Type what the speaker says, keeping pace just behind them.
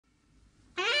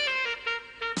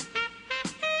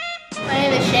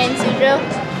Suxho.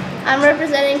 I'm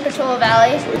representing Patrol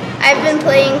Valley. I've been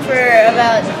playing for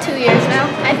about 2 years now.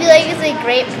 I feel like it's a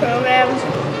great program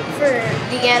for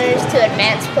beginners to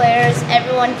advanced players.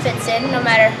 Everyone fits in no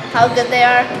matter how good they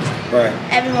are. Right.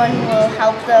 Everyone will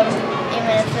help them,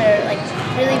 even if they're like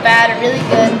really bad or really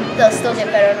good, they'll still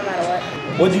get better no matter what.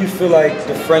 What do you feel like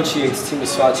differentiates Team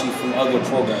Esface from other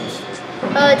programs?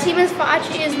 Team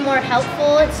Esface is more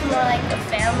helpful. It's more like a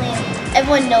family.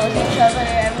 Everyone knows each other.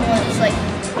 Everyone's like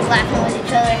laughing with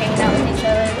each other, hanging out with each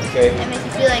other. Okay. It makes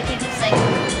you feel like you're just like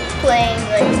playing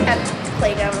like at the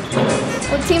playground with friends.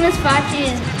 Well, Team Esface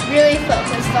is really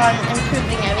focused on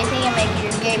improving everything and making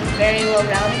your game very well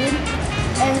rounded.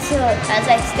 And so as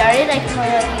I started, I could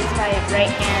only like use my right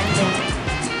hand and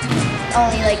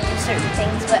only like do certain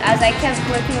things. But as I kept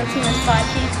working with Team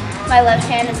Esface, my left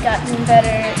hand has gotten better,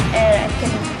 and I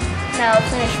can now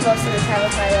finish most of the time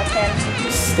with my left hand.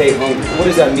 Stay hungry.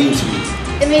 What does that mean to you?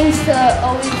 It means to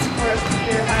always work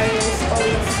your hardest.